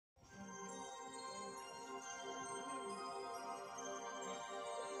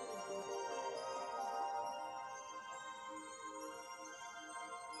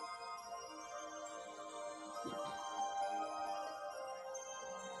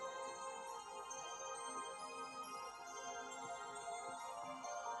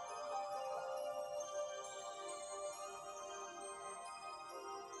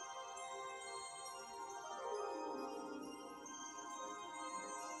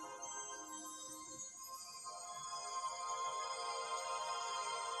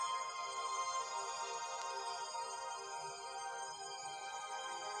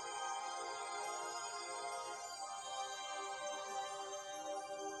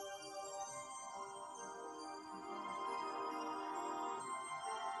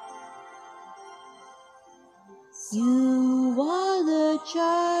You are the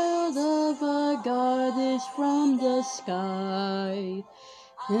child of a goddess from the sky,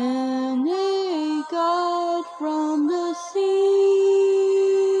 and a god from the sea.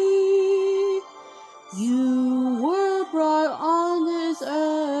 You were brought on this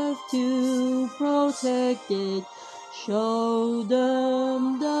earth to protect it. Show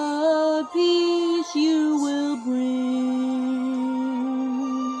them the peace you will bring.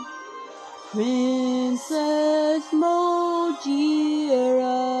 Princess Mojira,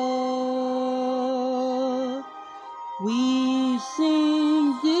 we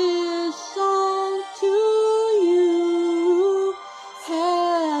sing this song to you.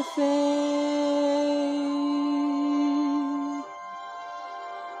 Have faith.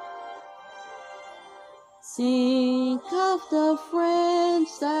 Think of the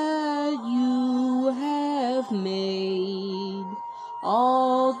friends that you have made,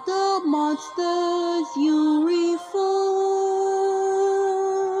 all the monsters you reform.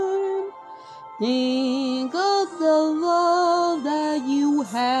 Think of the love that you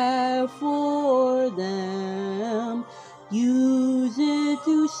have for them. Use it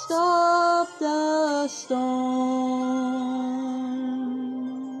to stop the storm.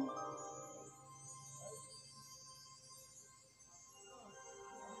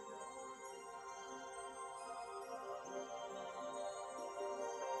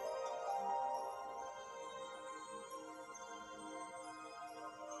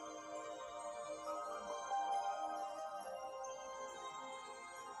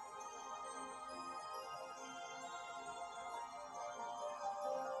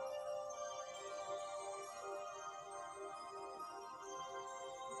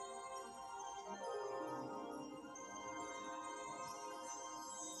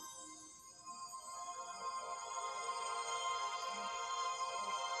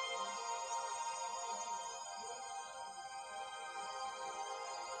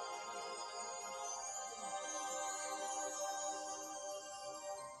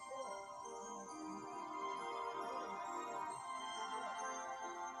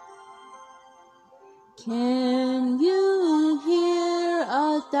 Can you hear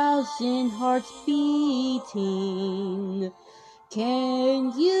 1,000 hearts beating?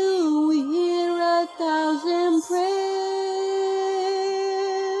 Can you hear 1,000 prayers?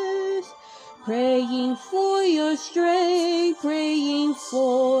 Praying for your strength, praying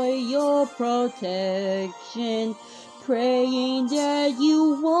for your protection, praying that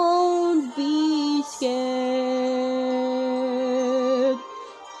you won't be scared.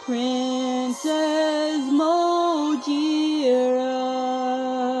 Princess Mojira,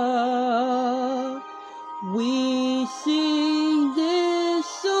 we sing this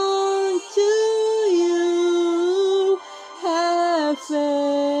song to you. Have faith.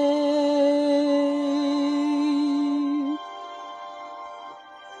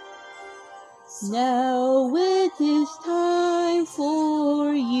 Now it is time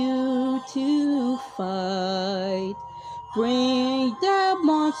for you to fight. Bring that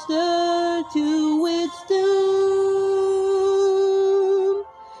monster to its doom.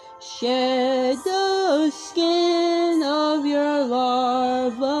 Shed the skin of your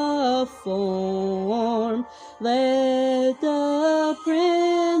larva form. Let the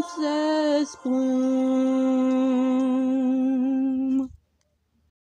princess bloom.